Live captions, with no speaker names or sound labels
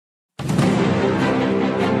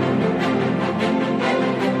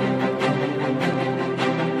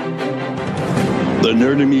The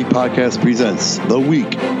Nerd and Me podcast presents The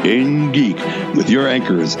Week in Geek with your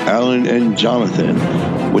anchors, Alan and Jonathan,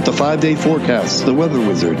 with the 5-day forecast, the Weather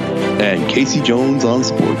Wizard, and Casey Jones on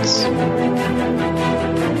sports.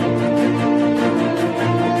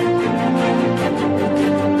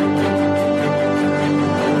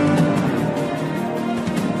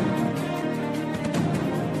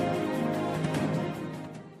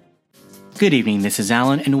 Good evening, this is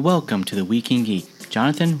Alan, and welcome to The Week in Geek.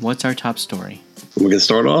 Jonathan, what's our top story? We're going to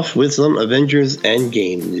start off with some Avengers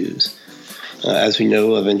Endgame news. As we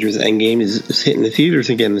know, Avengers Endgame is hitting the theaters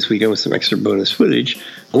again this weekend with some extra bonus footage.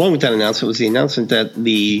 Along with that announcement was the announcement that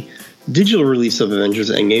the digital release of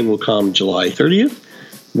Avengers Endgame will come July 30th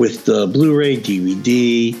with the Blu-ray,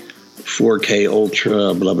 DVD, 4K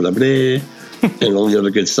Ultra, blah, blah, blah, and all the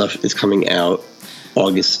other good stuff is coming out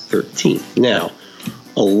August 13th. Now,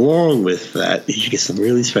 along with that, you get some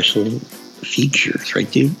really special features,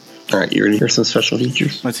 right, dude? All right, you ready for some special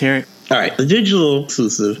features? Let's hear it. All right, the digital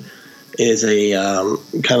exclusive is a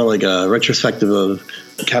kind of like a retrospective of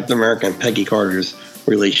Captain America and Peggy Carter's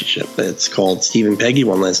relationship. It's called Steve and Peggy,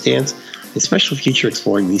 One Last Dance, a special feature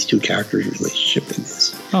exploring these two characters' relationship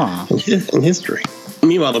in history.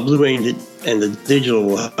 Meanwhile, the Blu-ray and the digital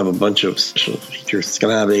will have a bunch of special features. It's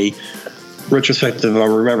going to have a retrospective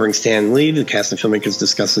on remembering Stan Lee. The cast and filmmakers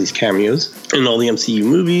discuss these cameos in all the MCU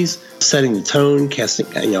movies, setting the tone, casting,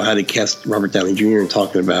 how to cast Robert Downey Jr. and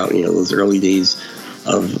talking about, those early days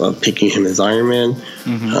of picking him as Iron Man.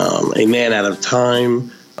 Mm-hmm. A Man Out of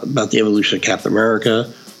Time, about the evolution of Captain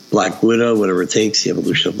America, Black Widow, Whatever It Takes, the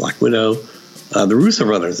evolution of Black Widow, the Russo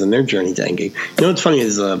brothers and their journey to Endgame. What's funny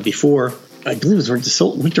is before, I believe it was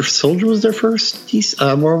Winter Soldier was their first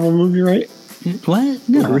Marvel movie, right? What?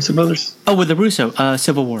 No. The Russo brothers? Oh, with the Russo,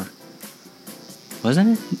 Civil War.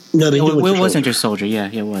 Wasn't it? No, they did It was Winter Soldier.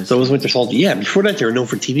 Yeah, it was. So it was Winter Soldier. Yeah, before that, they were known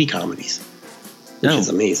for TV comedies, which is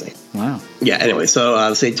amazing. Wow. Yeah, anyway,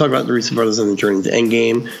 so they talk about the Russo brothers and the journey to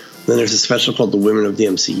Endgame. Then there's a special called The Women of the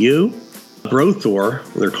MCU. Bro Thor,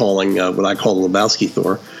 they're calling what I call the Lebowski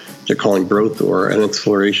Thor. They're calling Bro Thor an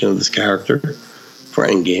exploration of this character for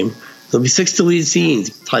Endgame. There'll be 6 deleted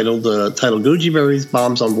scenes titled Goji Berries,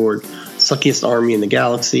 Bombs on Board, Suckiest Army in the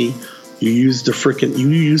Galaxy, You used to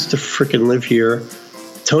frickin' live here,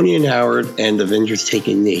 Tony and Howard, and Avengers Take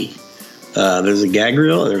a Knee. There's a gag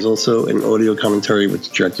reel, and there's also an audio commentary with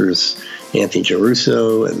the directors Anthony Joe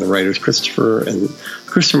Russo and the writers Christopher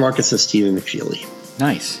Marcus and Stephen McFeely.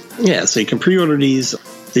 Nice. Yeah, so you can pre-order these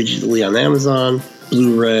digitally on Amazon,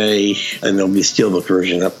 Blu-ray, and there'll be a Steelbook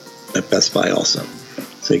version up at Best Buy also.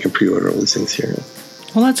 So you can pre-order all these things here.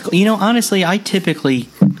 Well, that's cool. Honestly, I typically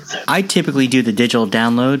do the digital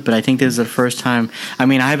download, but I think this is the first time. I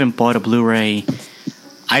mean, I haven't bought a Blu-ray.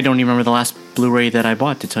 I don't even remember the last Blu-ray that I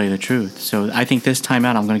bought, to tell you the truth. So I think this time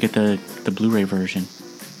out, I'm going to get the Blu-ray version.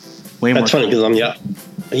 That's funny because I'm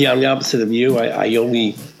the opposite of you. I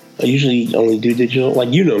usually only do digital. Like,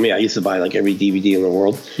 me, I used to buy like every DVD in the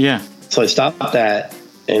world. Yeah. So I stopped that,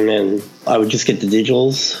 and then I would just get the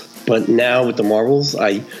digitals. But now with the Marvels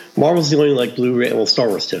the only like Blu-ray. Well, Star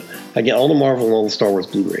Wars too. I get all the Marvel and all the Star Wars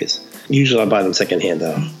Blu-rays. Usually I buy them secondhand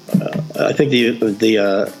though. I think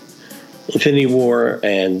the Infinity War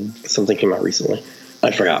and something came out recently.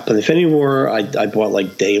 I forgot. But Infinity War I bought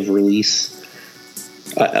like day of release.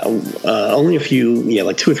 Only a few,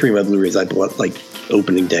 like 2 or 3 of my Blu-rays I bought like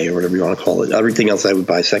opening day or whatever you want to call it. Everything else I would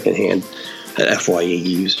buy secondhand at FYE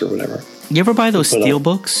used or whatever. You ever buy those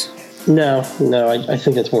Steelbooks? No, I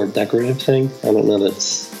think that's more a decorative thing. I don't know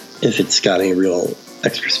if it's got any real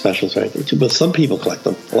extra specials or anything too, but some people collect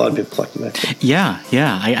them. A lot of people collect them, actually. Yeah.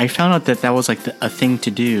 I found out that was like a thing to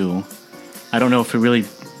do. I don't know if it really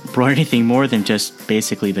brought anything more than just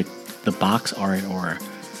basically the box art or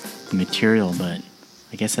the material, but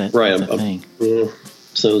I guess that's a thing. Yeah,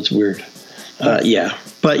 so it's weird. Yeah.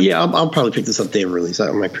 But yeah, I'll probably pick this up day of release. I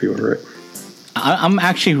might pre-order it. I'm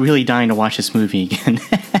actually really dying to watch this movie again.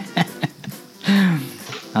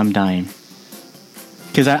 I'm dying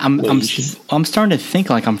because I'm starting to think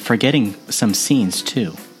like I'm forgetting some scenes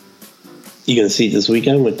too. You gonna see it this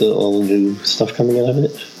weekend with all the new stuff coming out of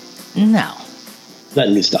it? No, not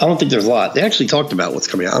new stuff. I don't think there's a lot. They actually talked about what's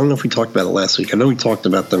coming out. I don't know if we talked about it last week. I know we talked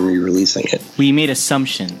about them re-releasing it. We made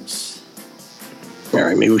assumptions. All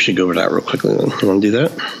right, maybe we should go over that real quickly. Then. You want to do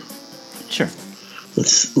that? Sure.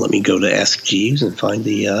 Let me go to Ask Jeeves and find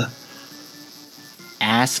the.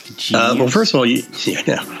 Ask Jeeves. Well, first of all,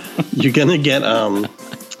 you're gonna get a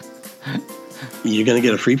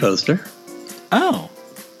free poster. Oh,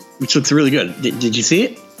 which looks really good. Did you see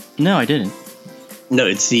it? No, I didn't. No,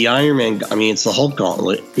 it's the Iron Man. It's the Hulk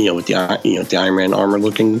gauntlet. With the Iron Man armor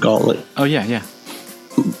looking gauntlet. Oh yeah.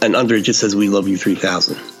 And under it just says "We Love You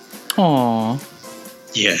 3000." Aw,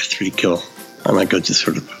 Yeah, it's pretty cool. I might go just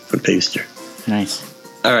for the poster. nice.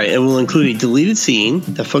 All right, it will include a deleted scene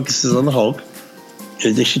that focuses on the Hulk,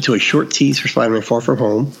 in addition to a short tease for Spider-Man Far From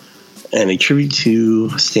Home, and a tribute to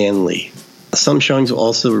Stan Lee. Some showings will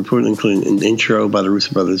also reportedly include an intro by the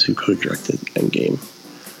Russo brothers who co-directed Endgame.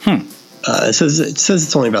 It says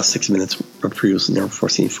it's only about 6 minutes of previously never before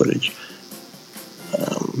seen footage.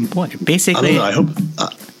 What? Basically, I don't know. I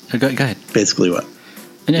hope. Go ahead. Basically, what?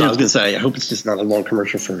 No, I was going to say, I hope it's just not a long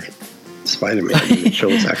commercial for Spider-Man. It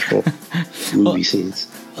shows actual movie scenes.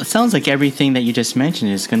 It sounds like everything that you just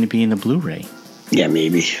mentioned is going to be in the Blu-ray. Yeah,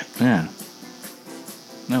 maybe. Yeah.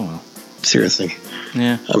 Oh well. Seriously.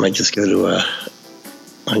 Yeah. I might just go to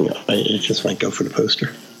I just might go for the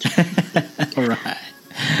poster. All right.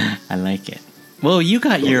 I like it. Well, you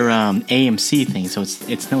got your AMC thing, so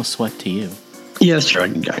it's no sweat to you. Yeah, sure. I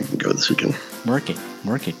can go this weekend. Work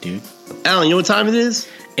it, dude. Alan, you know what time it is?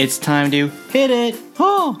 It's time to hit it.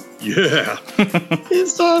 Oh, Yeah.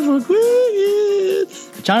 It's time for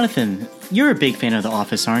quiz. Jonathan, you're a big fan of The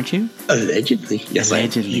Office, aren't you? Allegedly. Yes,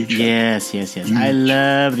 Allegedly. I am. Huge. Yes. I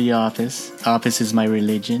love The Office. Office is my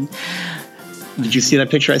religion. Did you see that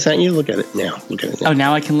picture I sent you? Look at it now. Oh,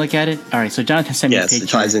 now I can look at it? All right, so Jonathan sent me a Yes, picture. it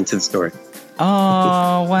ties into the story.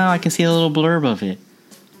 Oh, wow, I can see a little blurb of it.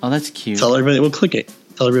 Oh, that's cute. Tell everybody. We'll click it.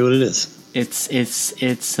 Tell everybody what it is.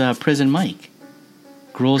 It's Prison Mike.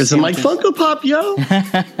 It's a Mike Funko Pop, yo.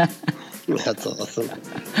 That's awesome.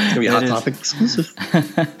 It's going to be a Hot Topic exclusive.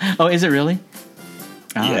 Oh, is it really?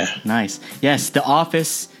 Oh, Yeah. Nice. Yes, The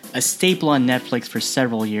Office, a staple on Netflix for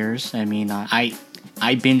several years. I mean,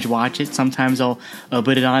 I binge watch it. Sometimes I'll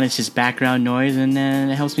put it on. It's just background noise, and then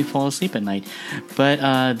it helps me fall asleep at night.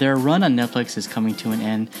 But their run on Netflix is coming to an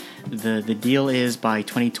end. The deal is by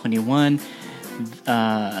 2021,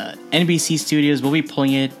 NBC Studios will be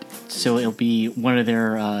pulling it, so it'll be one of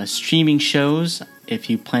their streaming shows, if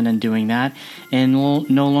you plan on doing that, and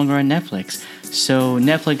no longer on Netflix. So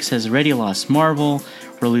Netflix has already lost Marvel.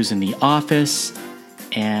 We're losing The Office,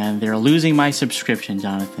 and they're losing my subscription,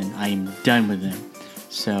 Jonathan. I am done with them.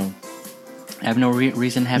 So I have no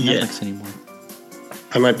reason to have Netflix anymore.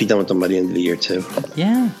 I might be done with them by the end of the year too.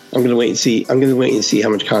 Yeah. I'm gonna wait and see. I'm gonna wait and see how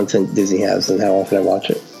much content Disney has and how often I watch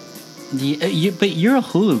it. But you're a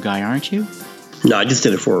Hulu guy, aren't you? No, I just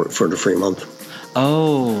did it for the free month.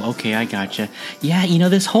 Oh, okay, I gotcha. Yeah,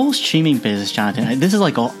 this whole streaming business, Jonathan, this is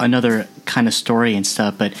like another kind of story and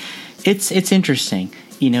stuff, but it's interesting.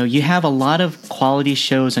 You have a lot of quality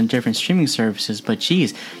shows on different streaming services, but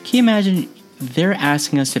geez, can you imagine they're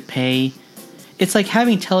asking us to pay? It's like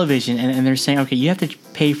having television, and they're saying, okay, you have to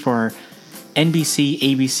pay for NBC,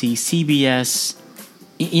 ABC, CBS.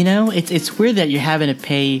 It's weird that you're having to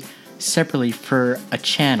pay separately for a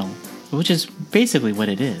channel, which is basically what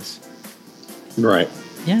it is. Right.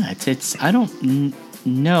 Yeah, it's. I don't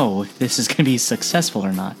know if this is going to be successful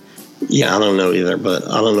or not. Yeah, I don't know either, but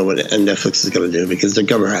I don't know what Netflix is going to do because they're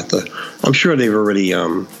going to have to. I'm sure they've already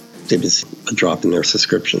they've been dropping their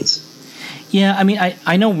subscriptions. Yeah, I mean,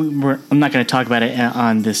 I know I'm not going to talk about it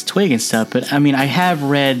on this twig and stuff, but I mean, I have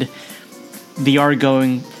read they are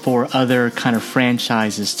going for other kind of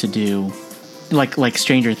franchises to do, like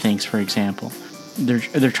Stranger Things, for example.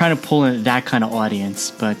 They're trying to pull in that kind of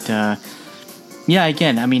audience, but yeah,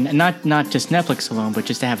 again, I mean, not just Netflix alone, but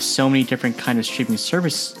just to have so many different kind of streaming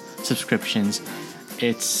service subscriptions,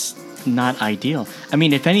 it's not ideal. I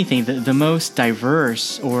mean, if anything, the most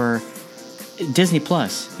diverse or Disney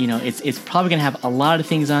Plus, it's probably gonna have a lot of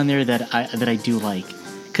things on there that I do like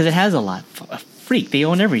because it has a lot. Freak, they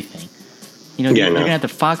own everything. They're gonna have the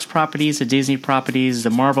Fox properties, the Disney properties, the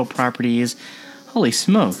Marvel properties. Holy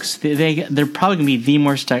smokes, they're probably gonna be the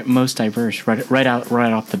most diverse right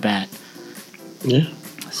off the bat. Yeah.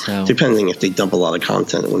 So depending if they dump a lot of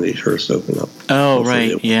content when they first open up. Oh,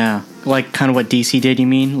 right, yeah, like kind of what DC did. You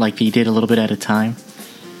mean like they did a little bit at a time?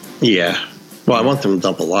 Yeah. Well, I want them to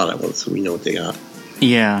dump a lot at once so we know what they got.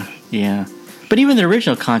 Yeah. But even the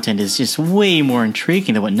original content is just way more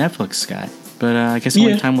intriguing than what Netflix got. But I guess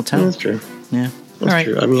only time will tell. That's true. Yeah. That's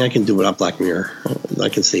true. I mean, I can do without Black Mirror. I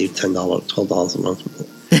can save $10, $12 a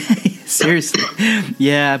month. Seriously.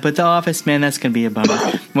 Yeah, but The Office, man, that's going to be a bummer.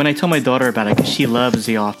 When I told my daughter about it, because she loves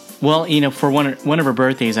The Office. Well, for one of her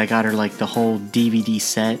birthdays, I got her like the whole DVD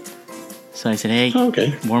set. So I said, "Hey,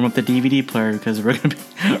 okay, warm up the DVD player because we're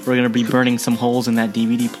gonna be burning some holes in that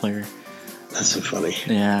DVD player." That's so funny.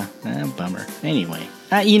 Yeah, bummer. Anyway,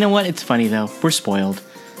 you know what? It's funny though. We're spoiled.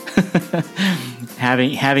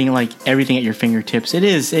 having like everything at your fingertips. It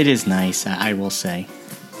is nice. I will say.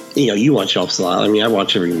 You watch Elf a lot. I mean, I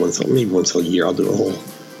watch maybe once a year. I'll do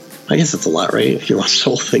a I guess that's a lot, right? If you watch the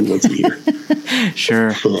whole thing once a year.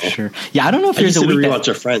 Sure. Yeah, I don't know if there's a week rewatch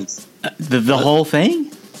of Friends. The whole thing?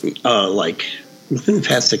 Like within the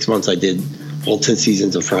past 6 months, I did all 10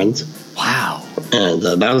 seasons of Friends. Wow. And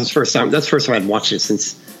that was the first time. That's the first time I'd watched it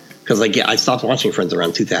since, because I stopped watching Friends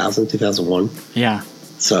around 2000, 2001. Yeah.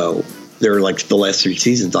 So they were like the last 3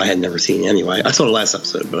 seasons I had never seen anyway. I saw the last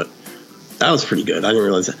episode, but that was pretty good. I didn't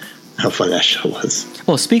realize how fun that show was.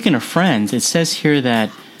 Well, speaking of Friends, it says here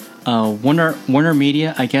that Warner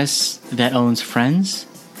Media, I guess, that owns Friends,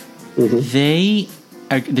 the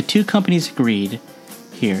two companies agreed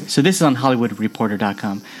here. So this is on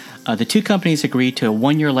HollywoodReporter.com. The two companies agreed to a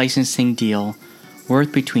 1-year licensing deal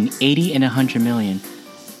worth between 80 and 100 million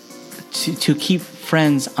to keep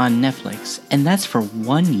Friends on Netflix, and that's for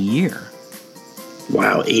 1 year.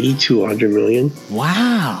 Wow, 80 to 100 million.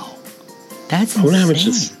 Wow, that's insane. I wonder how much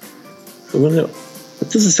this. It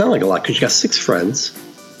doesn't sound like a lot because you got 6 friends.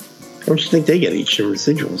 How much do you think they get each in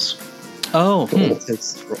residuals? Oh,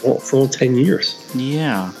 for all 10 years.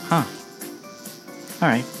 Yeah, huh. All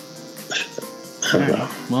right. I don't know.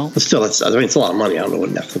 Well, but still, it's a lot of money. I don't know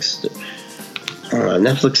what Netflix is.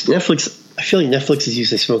 Netflix. I feel like Netflix is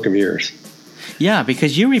usually smoke and mirrors. Yeah,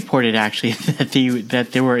 because you reported actually that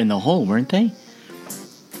they were in the hole, weren't they?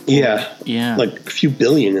 Yeah. Yeah. Like a few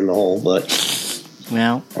billion in the hole, but.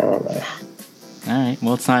 Well. I don't know. All right.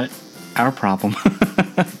 Well, it's not our problem.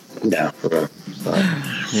 No.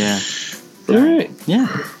 Yeah. All right. Yeah.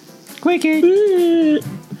 Quickie.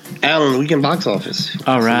 Alan, the weekend box office.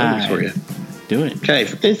 All right. For you. Do it. Okay.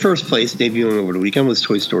 In first place, debuting over the weekend was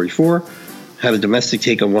Toy Story 4. Had a domestic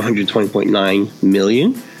take of 120.9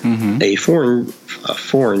 million. Mm-hmm. A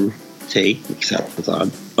foreign take, which sounds odd,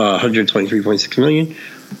 123.6 million,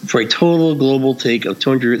 for a total global take of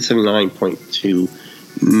 279.2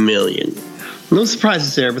 million. No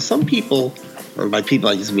surprises there, but some people, and by people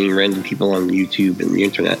I just mean random people on YouTube and the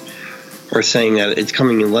internet, are saying that it's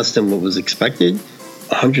coming in less than what was expected.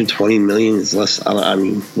 120 million is less. I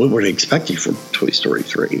mean, what were they expecting from Toy Story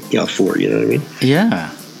 4? You know what I mean?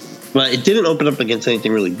 Yeah. But it didn't open up against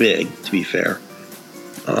anything really big, to be fair.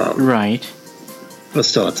 Right. But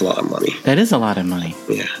still, that's a lot of money. That is a lot of money.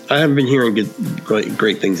 Yeah. I haven't been hearing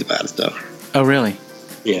great things about it, though. Oh, really?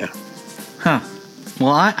 Yeah. Huh.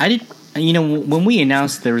 Well, I did. You know, when we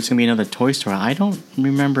announced there was going to be another Toy Story, I don't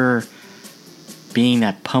remember being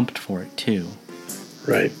that pumped for it, too.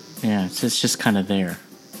 Right. Yeah, it's just kind of there.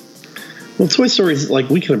 Well, Toy Stories, like,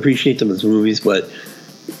 we can appreciate them as movies, but,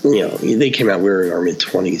 you know, they came out, we were in our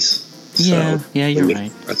mid-20s. So yeah, you're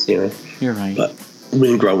right. Us, you know? You're right. But we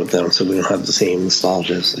didn't grow with them, so we don't have the same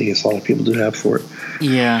nostalgia as I guess a lot of people do have for it.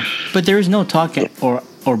 Yeah, but there is no talk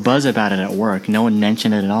or buzz about it at work. No one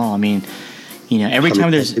mentioned it at all. I mean, you know, every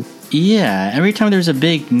time there's a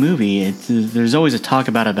big movie, there's always a talk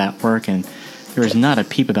about it at work, and there is not a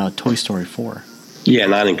peep about Toy Story 4. Yeah,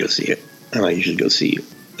 and I didn't go see it. And I usually go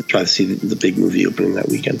try to see the big movie opening that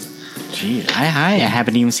weekend. Gee, I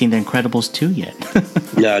haven't even seen The Incredibles 2 yet.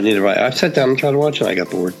 No, neither have I. I sat down and tried to watch it, and I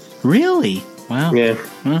got bored. Really? Wow. Yeah.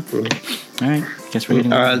 Well, all right. Guess we're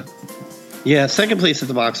getting. Yeah. Second place at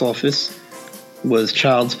the box office was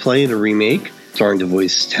Child's Play, the remake, starring the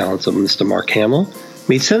voice talents of Mr. Mark Hamill.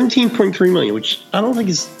 Made $17.3 million, which I don't think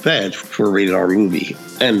is bad for a rated R movie,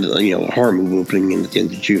 and you know, a horror movie opening at the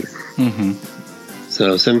end of June. Mm-hmm.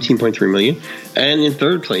 So $17.3 million. And in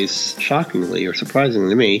third place, shockingly or surprisingly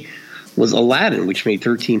to me, was Aladdin, which made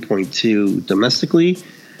 $13.2 domestically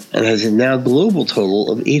and has a now global total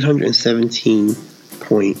of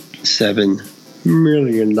 $817.7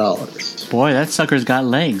 million. Boy, that sucker's got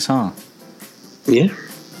legs, huh? Yeah.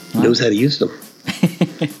 Wow. Knows how to use them.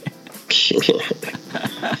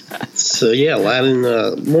 So, yeah, Aladdin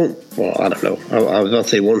won't, well, I don't know. I was about to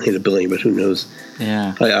say won't hit $1 billion, but who knows?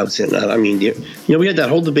 Yeah. I would say not. I mean, you know, we had that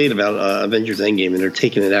whole debate about Avengers Endgame, and they're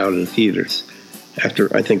taking it out of the theaters after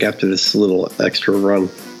this little extra run.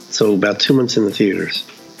 So about 2 months in the theaters.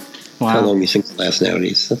 Wow. How long these things last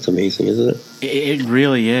nowadays? That's amazing, isn't it? It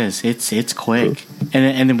really is. It's quick.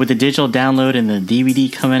 And then with the digital download and the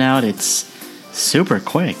DVD coming out, it's super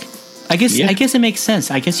quick. I guess it makes sense.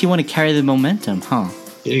 I guess you want to carry the momentum, huh?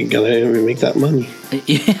 Yeah, you gotta make that money.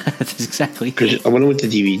 Yeah, that's exactly. I wonder what the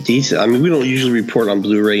DVD sales. I mean, we don't usually report on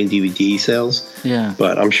Blu-ray and DVD sales. Yeah.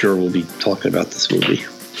 But I'm sure we'll be talking about this movie.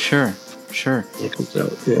 Sure. It comes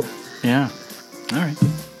out. Yeah. Yeah. All right.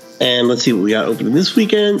 And let's see what we got opening this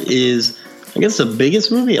weekend is, I guess, the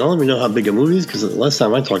biggest movie. I don't even know how big a movie is because the last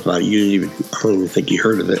time I talked about it, I don't even think you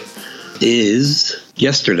heard of it. Is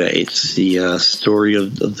Yesterday. It's the story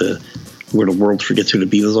of where the world forgets who the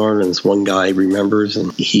Beatles are, and this one guy remembers,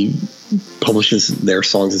 and he publishes their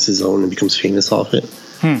songs as his own and becomes famous off it.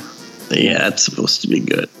 Yeah, it's supposed to be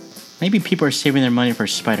good. Maybe people are saving their money for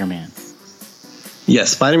Spider-Man. Yeah,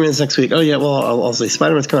 Spider-Man's next week. Oh, yeah, well, I'll say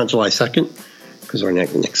Spider-Man's coming out July 2nd because our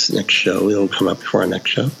next show, it'll come out before our next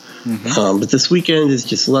show. Mm-hmm. But this weekend is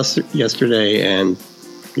just yesterday, and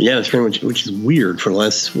yeah, it's pretty much, which is weird for the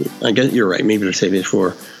last, I guess you're right, maybe they're saving it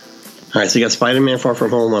for. All right, so you got Spider-Man Far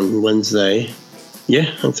From Home on Wednesday.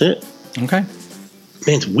 Yeah, that's it. Okay. Man,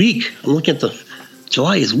 it's weak. I'm looking at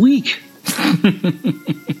July is weak.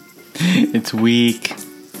 It's weak.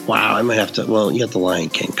 Wow, I might have to. Well, you got The Lion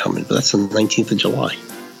King coming, but that's the 19th of July.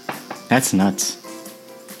 That's nuts.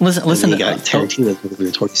 Listen. You got Tarantino's movie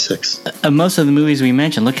the 26th. Most of the movies we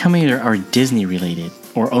mentioned, look how many are Disney related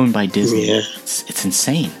or owned by Disney. Yeah, it's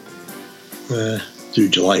insane.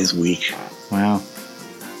 Dude, July is weak. Wow,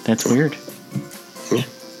 that's weird. Yeah.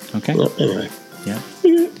 Okay. Well, anyway. Yeah.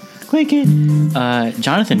 Quick it.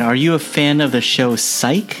 Jonathan, are you a fan of the show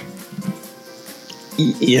Psych?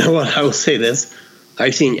 You know what? I will say this.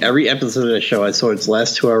 I've seen every episode of the show. I saw its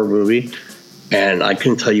last 2-hour movie, and I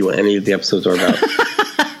couldn't tell you what any of the episodes are about.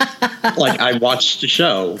 Like, I watched the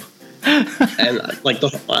show, and like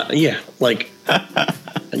I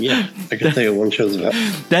couldn't tell you what one show's about.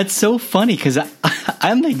 That's so funny because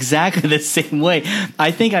I'm exactly the same way. I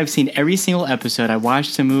think I've seen every single episode. I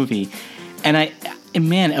watched the movie, and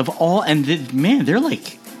they're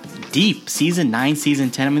like deep. Season 9, season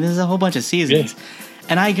 10. I mean, there's a whole bunch of seasons. Yeah.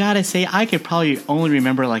 And I gotta say, I could probably only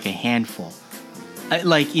remember like a handful. If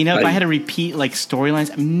I had to repeat like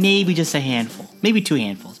storylines, maybe just a handful, maybe 2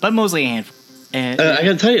 handfuls, but mostly a handful. And I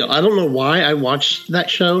gotta tell you, I don't know why I watched that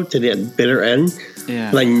show to the bitter end.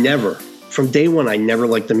 Yeah. But from day one, I never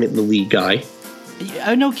liked the lead guy.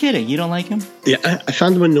 No kidding, you don't like him? Yeah, I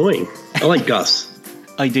found him annoying. I like Gus.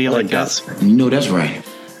 Oh, do you like Gus? No, that's right.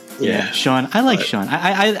 Yeah, Sean. I like Sean.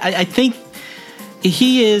 I think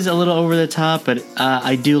he is a little over the top, but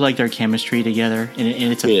I do like their chemistry together, and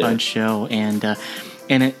it's a fun show. And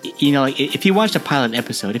if you watched a pilot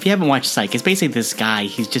episode, if you haven't watched Psych, it's basically this guy.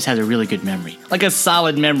 He just has a really good memory, like a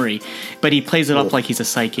solid memory, but he plays it off like he's a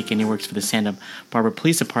psychic, and he works for the Santa Barbara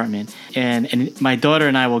Police Department. And my daughter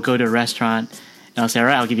and I will go to a restaurant, and I'll say, all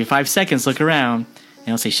right, I'll give you 5 seconds, look around, and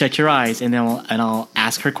I'll say, shut your eyes, and then I'll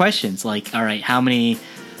ask her questions like, all right, how many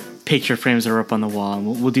picture frames are up on the wall,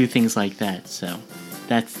 and we'll do things like that. So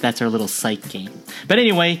that's our little Psych game. But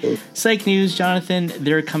anyway, Psych news, Jonathan.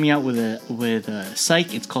 They're coming out with a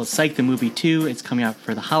Psych. It's called Psych the Movie 2. It's coming out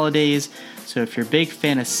for the holidays. So if you're a big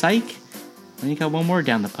fan of Psych, then you got one more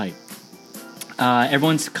down the pipe.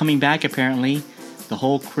 Everyone's coming back apparently. The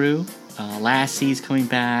whole crew. Lassie's coming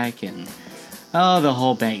back, and the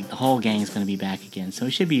whole gang's going to be back again. So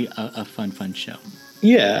it should be a fun show.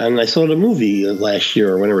 Yeah, and I saw the movie last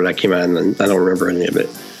year or whenever that came out, and I don't remember any of it.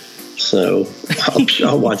 So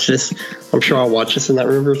I'll watch this. I'm sure I'll watch this and not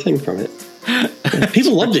remember a thing from it.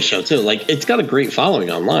 People love this show too. Like, it's got a great following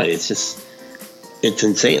online. It's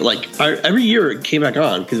insane. Like, every year it came back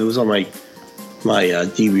on because it was on my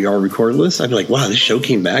DVR record list. I'd be like, wow, this show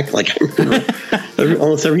came back. Like, I remember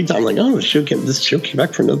almost every time, like, oh, this show came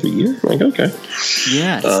back for another year. I'm like, okay.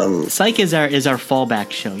 Yeah. Psych is our fallback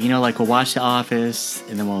show. Like, we'll watch The Office,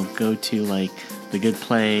 and then we'll go to like The Good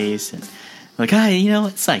Place, and like,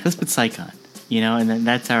 Psych. Let's put Psych on. And then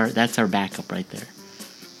that's our backup right there.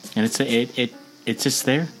 And it's just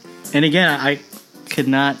there. And again, I could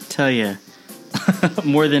not tell you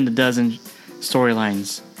more than a dozen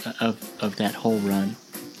storylines of that whole run.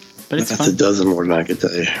 But it's that's fun. A dozen more than I could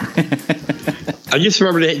tell you. I just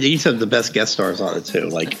remember they used to have the best guest stars on it too.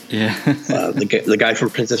 Like, the guy from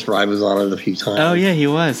Princess Bride was on it a few times. Oh yeah, he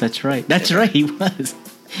was. That's right. Right, he was.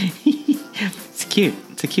 It's cute.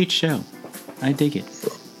 It's a cute show. I dig it.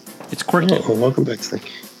 It's quirky. Oh, well, welcome back,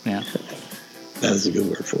 Snake. Yeah. That is a good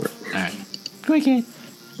word for it. All right. Quickie.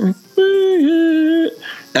 And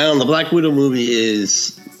the Black Widow movie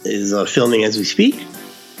is filming as we speak.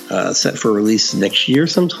 Set for release next year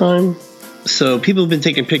sometime. So people have been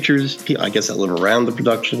taking pictures, I guess, that live around the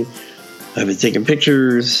production. Have been taking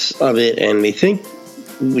pictures of it, and they think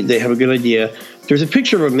they have a good idea. There's a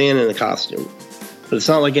picture of a man in a costume, but it's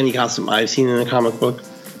not like any costume I've seen in a comic book.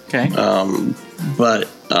 Okay. But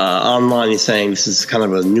online is saying this is kind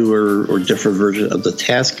of a newer or different version of the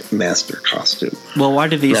Taskmaster costume. Well, why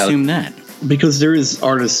did they assume that? Because there is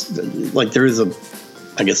artists, like there is a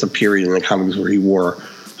period in the comics where he wore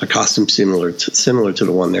a costume similar to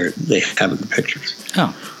the one they have in the pictures.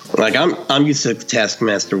 Oh. Like I'm used to the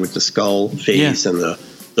Taskmaster with the skull face and the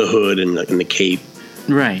hood and the cape.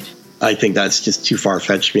 Right. I think that's just too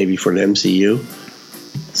far-fetched maybe for the MCU.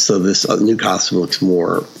 So this new costume looks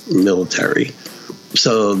more military.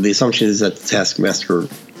 So the assumption is that the Taskmaster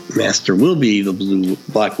will be the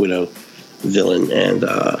Black Widow villain. And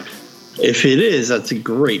if it is, that's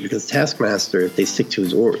great, because Taskmaster, if they stick to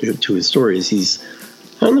his stories,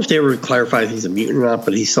 I don't know if they ever clarify if he's a mutant or not,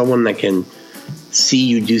 but he's someone that can see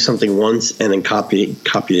you do something once and then copy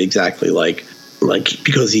it exactly. Like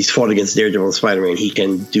because he's fought against Daredevil and Spider-Man, he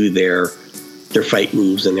can do their fight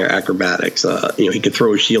moves and their acrobatics. He could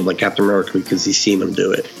throw a shield like Captain America because he's seen him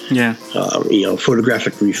do it. Yeah.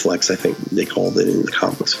 Photographic reflex, I think they called it in the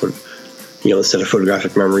comics. Instead of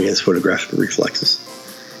photographic memory, he has photographic reflexes.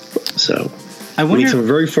 So he's a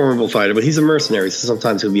very formidable fighter, but he's a mercenary, so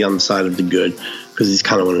sometimes he'll be on the side of the good because he's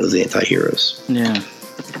kind of one of those anti-heroes. Yeah.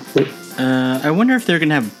 I wonder if they're going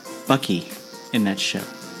to have Bucky in that show.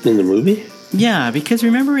 In the movie? Yeah, because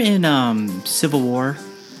remember in Civil War,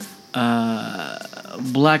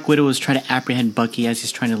 Black Widow was trying to apprehend Bucky as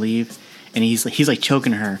he's trying to leave, and he's like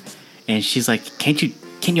choking her, and she's like, "Can't you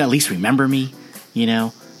at least remember me?"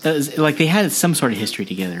 Like they had some sort of history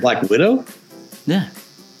together. Black Widow? Yeah.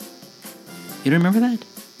 You don't remember that?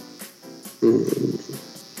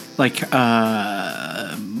 Like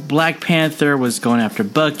Black Panther was going after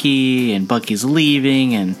Bucky, and Bucky's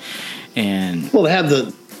leaving, and well, they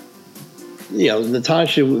had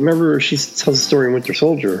Natasha. Remember, she tells the story in Winter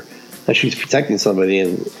Soldier that she was protecting somebody,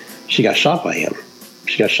 and she got shot by him.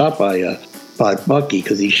 She got shot by Bucky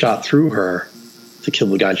because he shot through her to kill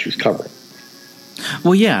the guy she was covering.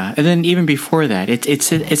 Well, yeah, and then even before that, it's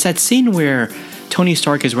that scene where Tony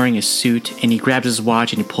Stark is wearing a suit and he grabs his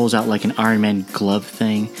watch and he pulls out like an Iron Man glove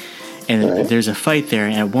thing, and there's a fight there.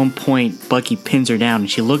 And at one point, Bucky pins her down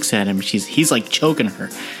and she looks at him. He's like choking her,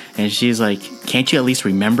 and she's like, "Can't you at least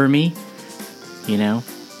remember me?"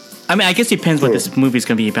 I mean, I guess it depends what this movie's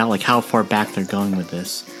going to be about, like how far back they're going with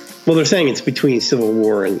this. Well, they're saying it's between Civil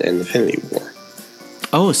War and Infinity War.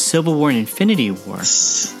 Oh, Civil War and Infinity War.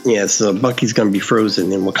 Yeah, so Bucky's going to be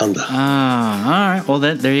frozen in Wakanda. Ah, all right. Well,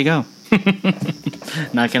 there you go.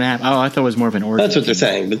 Not going to happen. Oh, I thought it was more of an origin. That's what they're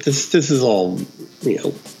saying, but this is all,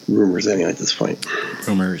 rumors anyway at this point.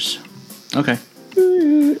 Rumors. Okay.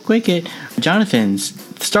 Quick it. Jonathan's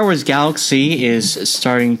Star Wars Galaxy is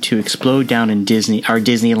starting to explode down in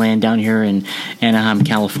Disneyland down here in Anaheim,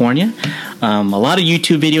 California. A lot of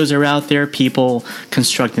YouTube videos are out there, people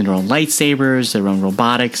constructing their own lightsabers, their own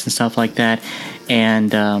robotics and stuff like that.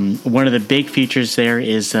 And one of the big features there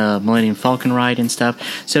is Millennium Falcon ride and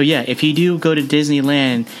stuff. So yeah, if you do go to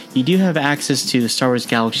Disneyland, you do have access to the Star Wars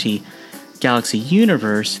Galaxy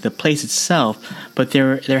universe, the place itself, but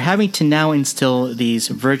they're having to now instill these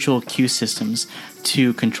virtual queue systems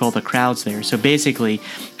to control the crowds there. So basically,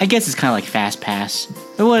 I guess it's kind of like Fast Pass.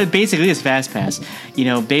 Well, it basically is Fast Pass.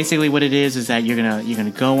 Basically what it is that you're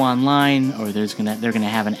gonna go online, or they're gonna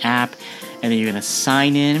have an app, and then you're gonna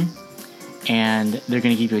sign in, and they're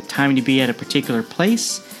gonna give you a time to be at a particular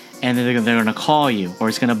place, and then they're gonna call you, or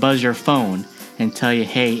it's gonna buzz your phone and tell you,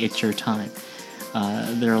 hey, it's your time.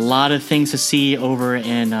 There are a lot of things to see over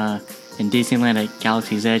in Disneyland at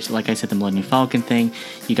Galaxy's Edge. Like I said, the Millennium Falcon thing.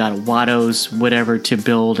 You got Watto's whatever to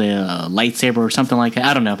build a lightsaber or something like that.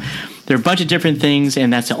 I don't know. There are a bunch of different things,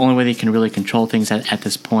 and that's the only way they can really control things at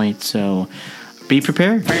this point. So be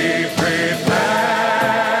prepared. Be prepared.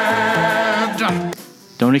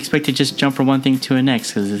 Don't expect to just jump from one thing to the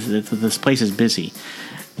next, because this place is busy.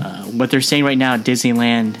 What they're saying right now at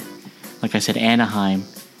Disneyland, like I said, Anaheim,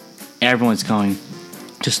 everyone's going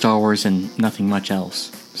to Star Wars and nothing much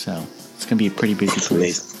else. So it's going to be a pretty busy place.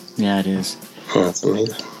 Amazing. Yeah, it is. Oh, that's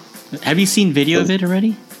amazing. Have you seen video of it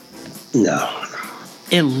already? No.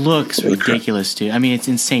 It looks ridiculous, dude. I mean, it's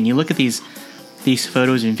insane. You look at these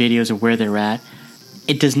photos and videos of where they're at.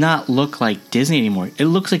 It does not look like Disney anymore. It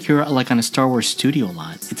looks like you're like on a Star Wars studio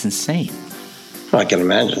lot. It's insane. I can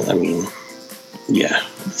imagine. I mean, yeah,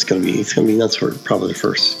 it's gonna be nuts for probably the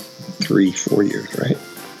first 3-4 years, right?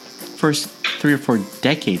 First 3 or 4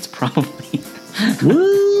 decades, probably.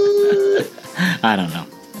 What? I don't know.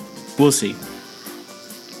 We'll see.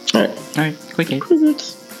 All right, quick hit.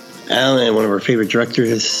 Alan, one of our favorite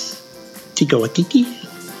directors, Taika Waititi,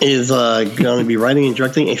 is going to be writing and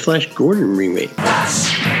directing a Flash Gordon remake.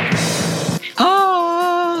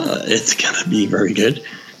 It's going to be very good.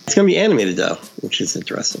 It's going to be animated, though, which is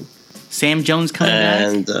interesting. Sam Jones coming back?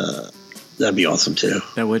 And that'd be awesome, too.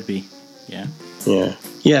 That would be, yeah.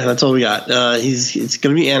 Yeah, that's all we got. It's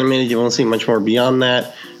going to be animated. You won't see much more beyond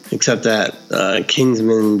that, except that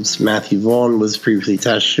Kingsman's Matthew Vaughn was previously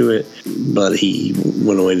attached to it, but he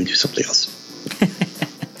went away to do something else.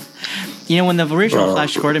 When the original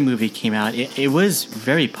Flash Gordon movie came out, it was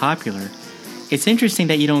very popular. It's interesting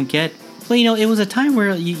that you don't get... Well, it was a time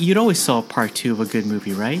where you'd always saw part 2 of a good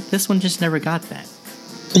movie, right? This one just never got that.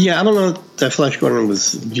 Yeah, I don't know that Flash Gordon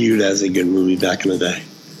was viewed as a good movie back in the day.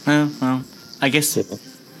 Well, I guess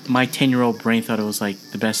my 10-year-old brain thought it was like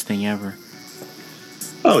the best thing ever.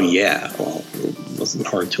 Oh yeah, well, it wasn't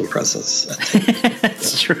hard to impress us.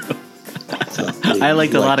 That's true. So, I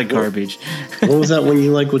liked a lot of garbage. What was that one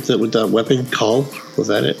you like with that weapon called? Was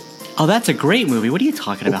that it? Oh, that's a great movie. What are you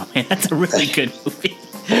talking about, man? That's a really good movie.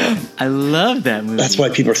 I love that movie. That's why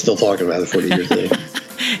people are still talking about it 40 years later.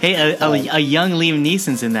 Hey, a young Liam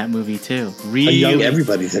Neeson's in that movie too. Really, a young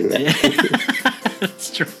everybody's in that.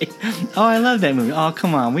 That's right. Oh, I love that movie. Oh,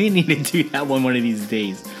 come on, we need to do that one of these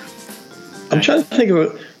days. I'm trying to think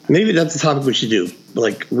about maybe that's the topic we should do,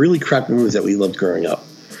 like really crappy movies that we loved growing up.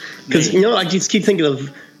 Because I just keep thinking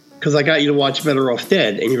of because I got you to watch Better Off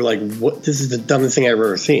Dead, and you're like, "What? This is the dumbest thing I've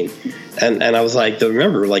ever seen." And I was like,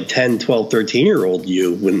 remember, like 10, 12, 13-year-old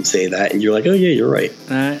you wouldn't say that, and you're like, "Oh yeah, you're right."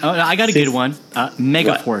 I got a good one.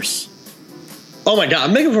 Megaforce. Oh my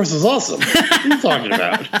God, Megaforce is awesome. What are you talking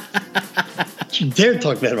about? You dare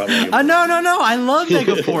talk bad about Megaforce? No. I love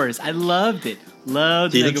Megaforce. I loved it.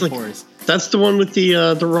 Loved Megaforce. That's the one with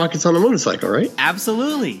the rockets on the motorcycle, right?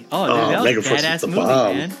 Absolutely. Oh, that was a badass movie,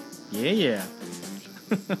 man. Yeah.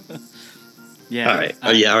 Yeah. All right.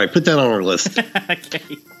 All right. Put that on our list.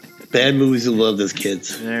 Okay. Bad movies we loved as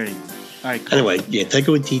kids. There you go. All right. Cool. Anyway,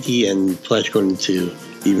 Taika Waititi and Flash Gordon 2,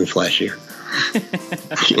 even flashier.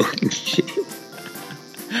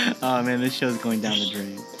 Oh man, this show's going down the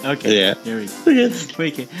drain. Okay. Yeah. There we go.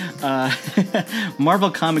 Okay.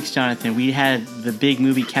 Marvel Comics, Jonathan. We had the big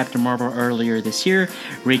movie Captain Marvel earlier this year,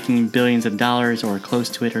 raking billions of dollars or close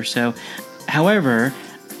to it or so. However,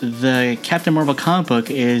 the Captain Marvel comic book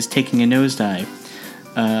is taking a nosedive.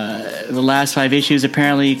 The last 5 issues,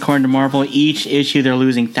 apparently, according to Marvel, each issue they're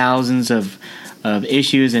losing thousands of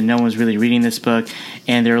issues, and no one's really reading this book.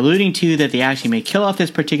 And they're alluding to that they actually may kill off this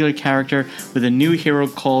particular character with a new hero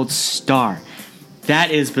called Star. That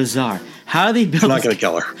is bizarre. How do they build? They're not going to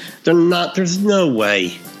kill her. They're not. There's no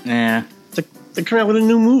way. Yeah. They're coming out with a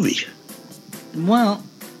new movie. Well,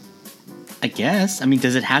 I guess. I mean,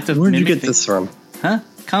 does it have to? Where'd you get this from? Huh?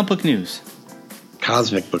 Comic book news.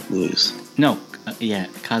 Cosmic book news. No.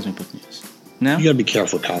 Cosmic book news. No. You got to be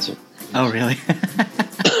careful, Cosmic. Oh, really?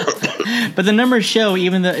 But the numbers show,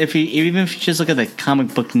 even if you just look at the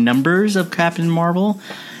comic book numbers of Captain Marvel,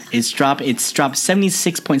 it's dropped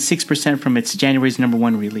 76.6% from its January's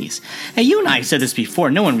 #1 release. Hey, you and I said this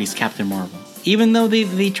before. No one reads Captain Marvel, even though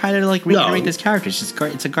they try to recreate this character.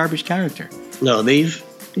 It's a garbage character. No, you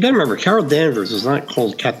got to remember, Carol Danvers was not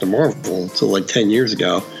called Captain Marvel until like 10 years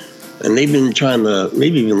ago, and they've been trying to,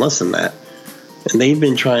 maybe even less than that, and they've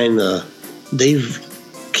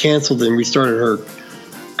canceled and restarted her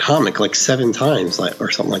comic like 7 times, or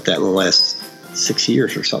something like that, in the last 6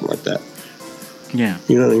 years or something like that. Yeah,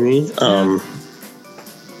 you know what I mean. Yeah.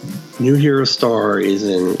 New hero Star is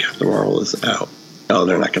in Captain Marvel is out. Oh,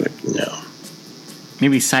 they're not gonna. No.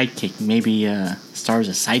 Maybe sidekick. Maybe Star's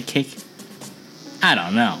a sidekick. I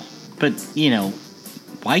don't know, but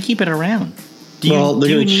why keep it around? Do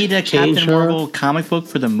you need a Captain Marvel comic book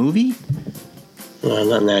for the movie? Well,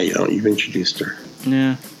 not now. You don't. You've introduced her.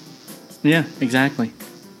 Yeah, exactly.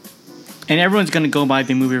 And everyone's going to go by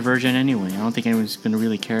the movie version anyway. I don't think anyone's going to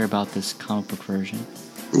really care about this comic book version.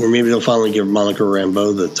 Or maybe they'll finally give Monica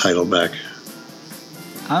Rambeau the title back.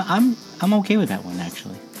 I'm okay with that one,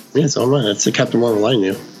 actually. Yeah, so am I. That's the Captain Marvel I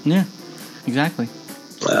knew. Yeah, exactly.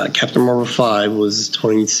 Captain Marvel 5 was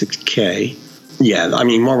 $26K. Yeah, I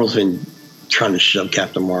mean, Marvel's been trying to shove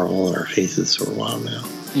Captain Marvel in our faces for a while now.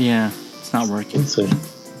 Yeah, it's not working. So,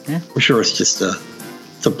 yeah. I'm sure it's just a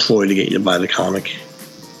ploy to get you to buy the comic.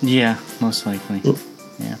 Yeah, most likely.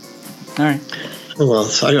 Yeah. All right. Well,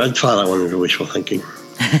 so I thought I wanted to wishful thinking.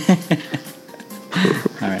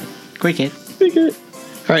 All right. Quick hit.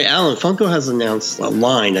 All right, Alan, Funko has announced a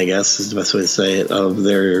line, I guess is the best way to say it, of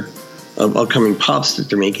their upcoming pops that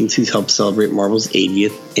they're making to help celebrate Marvel's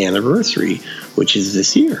 80th anniversary, which is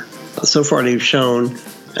this year. So far, they've shown,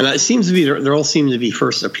 and it seems to be they all seem to be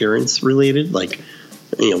first appearance related, like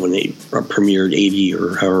when they premiered 80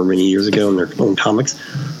 or however many years ago in their own comics.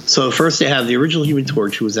 So first they have the original Human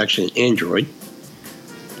Torch, who was actually an android,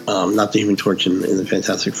 not the Human Torch in the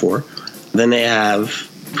Fantastic Four. Then they have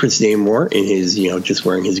Prince Namor in his, just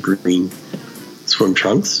wearing his green swim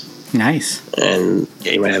trunks. Nice. And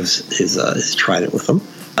he might have his trident with him.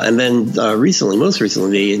 And then most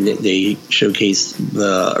recently, they showcased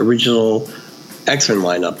the original X-Men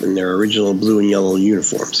lineup in their original blue and yellow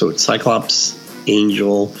uniform. So it's Cyclops,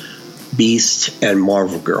 Angel, Beast, and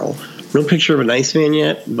Marvel Girl. No picture of an Iceman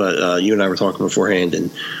yet, but you and I were talking beforehand, and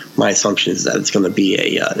my assumption is that it's going to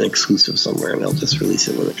be an exclusive somewhere, and they'll just release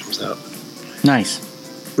it when it comes out. Nice.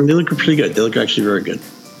 And they look pretty good. They look actually very good.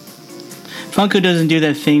 Funko doesn't do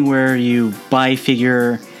that thing where you buy a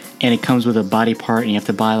figure and it comes with a body part and you have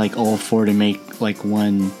to buy like all four to make like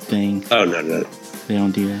one thing. Oh, no. They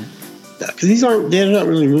don't do that. Because they're not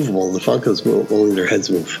really movable. The Funkos only their heads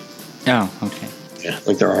move. Oh, okay. Yeah,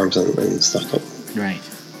 like their arms and stuff don't. Right.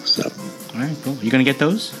 So. All right, cool. You gonna get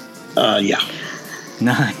those? Yeah.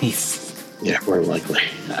 Nice. Yeah, more than likely.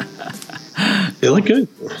 They look good.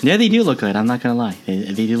 Yeah, they do look good. I'm not gonna lie.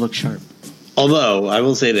 They do look sharp. Although I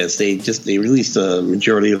will say this, they released a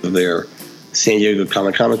majority of their San Diego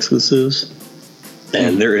Comic-Con exclusives,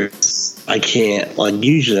 and there is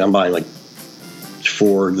usually I'm buying like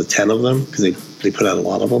 4 to 10 of them because they put out a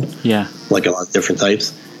lot of them. Yeah, like a lot of different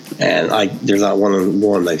types, and there's not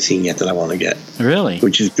one I've seen yet that I want to get. Really?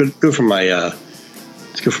 Which is good for my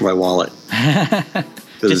it's good for my wallet.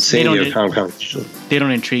 Because San Diego Comic-Con. They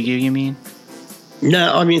don't intrigue you, you mean?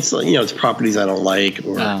 No, I mean it's properties I don't like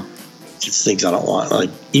or just things I don't want.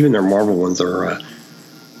 Like even their Marvel ones are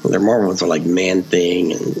like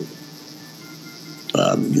Man-Thing, and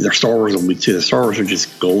their Star Wars will be too. The Star Wars are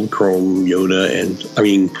just gold chrome Yoda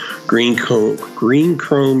green chrome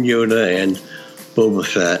Yoda and Boba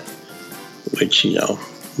Fett, which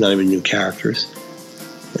not even new characters.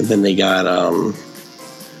 And then they got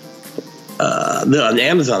the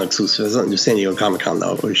Amazon exclusive. It's not new San Diego Comic Con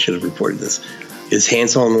though. We should have reported this. Is Han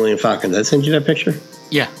Solo and Millennium Falcon? Did I send you that picture?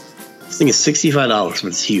 Yeah. This thing is $65, but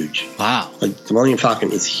it's huge. Wow. Like the Millennium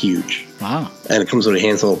Falcon is huge. Wow. And it comes with a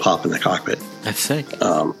Han Solo pop in the cockpit. That's sick.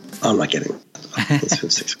 I'm not getting it. It's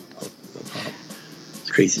 $6. No problem.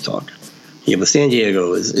 It's crazy talk. Yeah, but San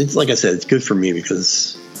Diego it's like I said, it's good for me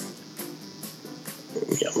because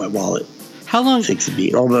my wallet. How long takes a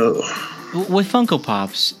beat? Although with Funko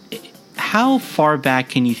Pops, how far back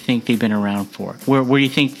can you think they've been around for? Where do you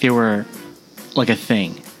think they were like a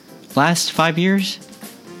thing? Last 5 years?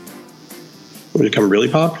 Would it become really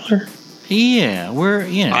popular? Yeah,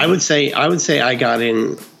 I would say I got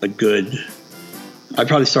in a good. I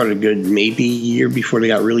probably started a good maybe year before they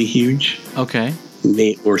got really huge. Okay.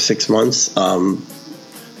 Or 6 months.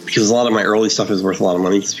 Because a lot of my early stuff is worth a lot of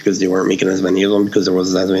money just because they weren't making as many of them because there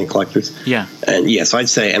wasn't as many collectors. Yeah. And so I'd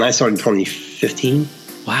say, and I started in 2015.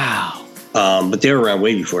 Wow. But they were around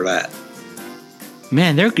way before that.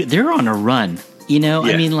 Man, they're on a run. Yeah.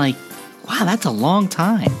 I mean, like, wow, that's a long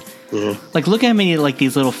time. Yeah. Like, look at how many like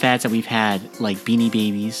these little fads that we've had, like Beanie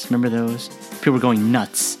Babies. Remember those? People were going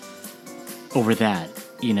nuts over that,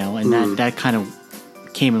 and that kind of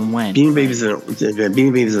came and went. Beanie Babies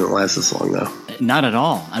didn't last this long, though. Not at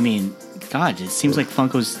all. I mean, God, it seems like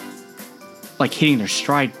Funko's like hitting their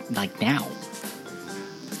stride like now.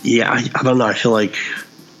 Yeah, I don't know. I feel like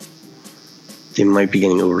they might be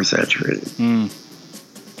getting oversaturated.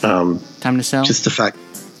 Time to sell? Just the fact.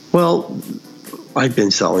 Well, I've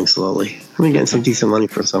been selling slowly. I've been getting some decent money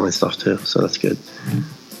for some of my stuff too, so that's good.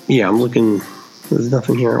 Yeah, I'm looking. There's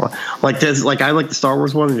nothing here. I like the Star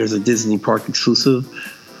Wars one. There's a Disney Park exclusive.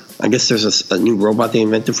 I guess there's a new robot they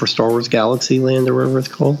invented for Star Wars Galaxy Land or whatever it's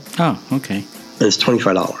called. Oh, okay. And it's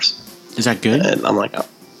 $25. Is that good? And I'm like,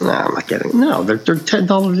 nah, I'm not getting. No, they're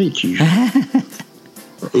 $10 each usually.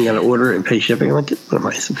 You got to order it and pay shipping. I'm like, what am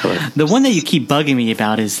I? The one that you keep bugging me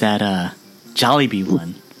about is that Jollibee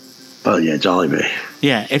one. Oh yeah, Jollibee.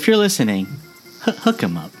 Yeah, if you're listening, hook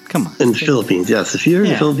him up. Come on. In the Philippines, yes. If you're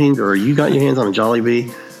in the Philippines or you got your hands on a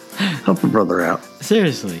Jollibee, help a brother out.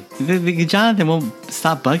 Seriously, Jonathan won't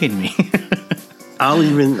stop bugging me. I'll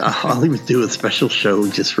even do a special show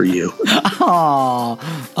just for you. I'll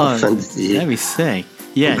send it to you. That'd be sick.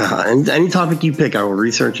 Yeah. And any topic you pick, I will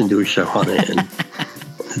research and do a show on it and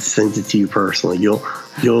send it to you personally. You'll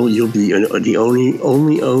be the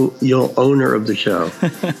only owner of the show.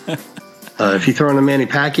 If you throw in a Manny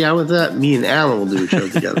Pacquiao with that, me and Alan will do a show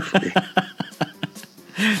together for you.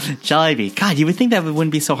 Jollibee. God, you would think that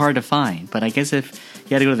wouldn't be so hard to find, but I guess if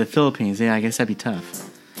you had to go to the Philippines, I guess that'd be tough.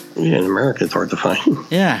 Yeah, in America, it's hard to find.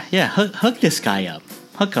 Yeah. Hook this guy up.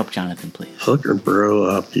 Hook up Jonathan, please. Hook or bro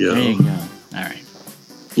up, yo. There you go. All right.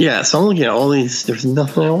 Yeah, so I'm looking at all these. There's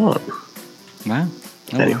nothing I want. Wow.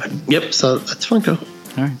 Anyway, yep, so that's Funko.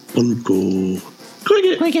 All right. Funko.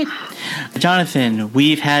 Click it. Jonathan,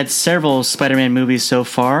 we've had several Spider-Man movies so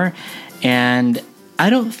far, and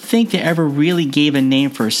I don't think they ever really gave a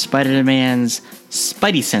name for Spider-Man's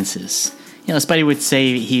Spidey senses. Spidey would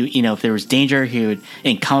say if there was danger,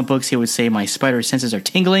 in comic books, he would say, my spider senses are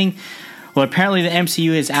tingling. Well, apparently the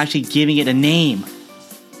MCU is actually giving it a name.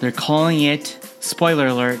 They're calling it, spoiler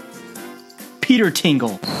alert, Peter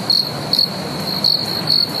Tingle.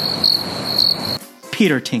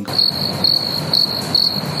 Peter Tingle.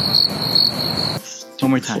 One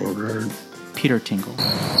more time. Peter Tingle.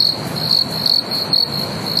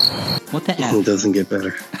 What the It doesn't get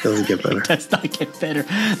better. Doesn't get better. Does not get better.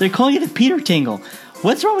 They're calling it a Peter Tingle.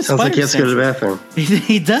 What's wrong with Sounds like spider he has to go to the bathroom.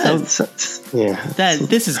 He does. Yeah.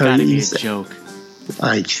 This has How got to you be a use it. joke.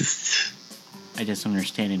 I just don't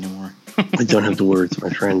understand anymore. I don't have the words, my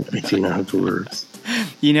friend. I do not have the words.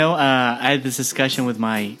 You know, I had this discussion with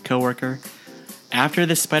my coworker after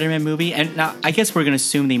the Spider-Man movie, and now I guess we're going to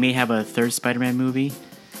assume they may have a third Spider-Man movie.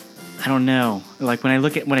 I don't know. Like when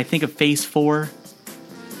I think of Phase 4,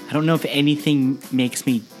 I don't know if anything makes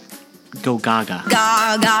me go gaga.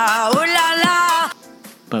 Gaga, ooh la la.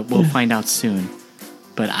 But we'll find out soon.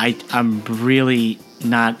 But I'm really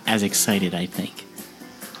not as excited, I think.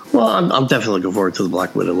 Well, I'm definitely looking forward to the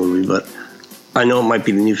Black Widow movie, but I know it might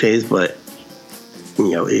be the new phase, but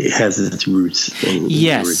it has its roots in the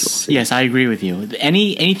original phase. Yes, I agree with you.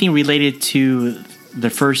 Anything related to the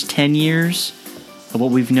first 10 years of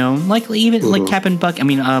what we've known, like even like Cap and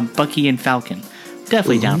Bucky and Falcon,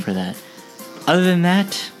 definitely down for that. Other than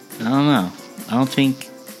that, I don't know. I don't think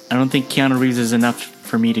Keanu Reeves is enough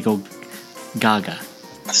for me to go gaga.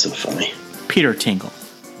 That's so funny. Peter Tingle.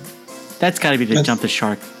 That's got to be the jump the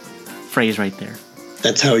shark phrase right there.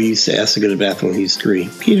 That's how he used to ask to go to the bathroom when he was 3.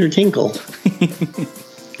 Peter Tinkle.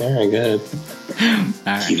 All right, good. All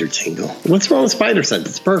right. Peter Tingle. What's wrong with Spider Sense?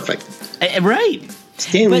 It's perfect. Right.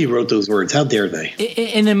 Stan Lee wrote those words. How dare they?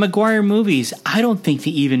 In the Maguire movies, I don't think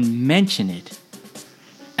they even mention it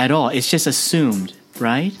at all. It's just assumed,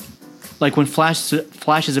 right? Like when Flash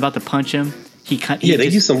is about to punch him, they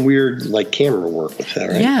do some weird like camera work with that,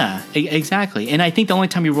 right? Yeah, exactly. And I think the only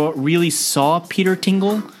time you really saw Peter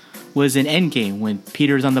Tingle was in Endgame when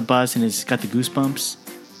Peter's on the bus and has got the goosebumps.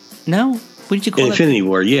 No, what did you call it? Infinity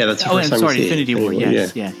War. Yeah, that's the first time. Infinity War.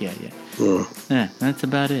 Yes, yeah. Yeah, that's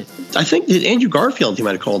about it. I think that Andrew Garfield, he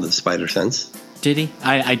might have called it Spider Sense. Did he?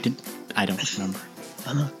 I don't remember. I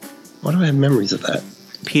don't know. Why do I have memories of that?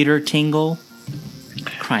 Peter Tingle,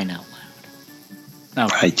 crying out loud. Oh.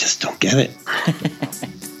 I just don't get it.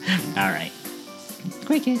 All right.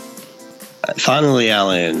 Cricket. Finally,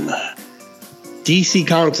 Alan, DC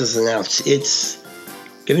Comics has announced it's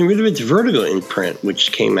getting rid of its Vertigo imprint,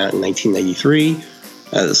 which came out in 1993.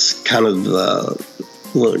 As kind of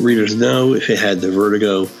let readers know, if it had the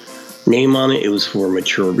Vertigo name on it, it was for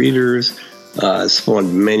mature readers. It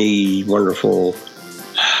spawned many wonderful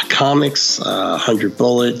comics, 100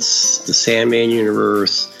 Bullets, the Sandman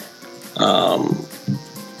universe.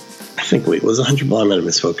 Was 100 Bullets? I might have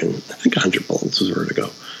misspoken. I think 100 Bullets was Vertigo.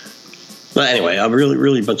 But anyway, a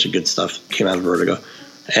really bunch of good stuff came out of Vertigo.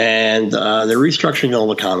 And they're restructuring all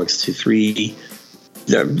the comics to 3.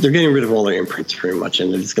 They're getting rid of all their imprints pretty much,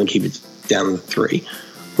 and they're just going to keep it down to 3.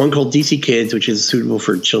 One called DC Kids, which is suitable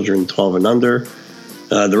for children 12 and under.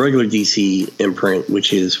 The regular DC imprint,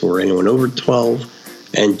 which is for anyone over 12.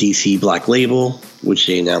 And DC Black Label, which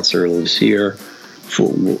they announced earlier this year,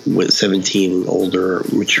 with 17 and older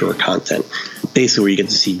mature content. Basically, where you get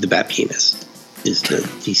to see the Bat Penis is the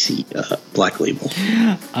DC Black Label.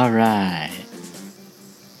 All right.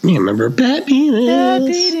 Yeah, remember Bat Penis? Bat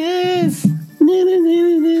Penis!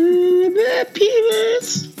 Bat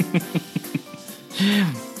Penis!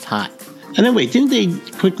 It's hot. And then wait, didn't they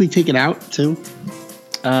quickly take it out too?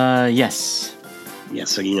 Yes. Yeah,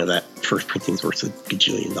 so you know that first printing's worth $1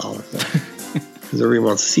 gajillion. Because everyone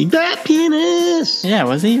wants to see Bat Penis! Yeah, it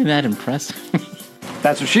wasn't even that impressive.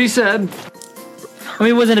 That's what she said. I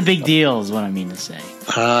mean, it wasn't a big deal, is what I mean to say.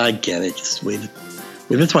 I get it. Just wait.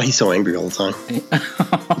 Maybe that's why he's so angry all the time.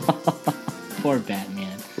 Poor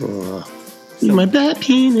Batman. My Bat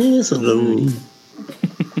Penis alone.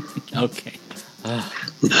 Okay.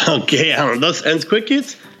 Okay, Alan. Thus ends Quick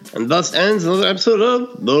Hits, and thus ends another episode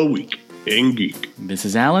of The Week in Geek. This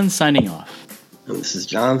is Alan signing off. And this is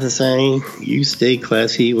Jonathan saying, you stay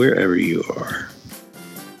classy wherever you are.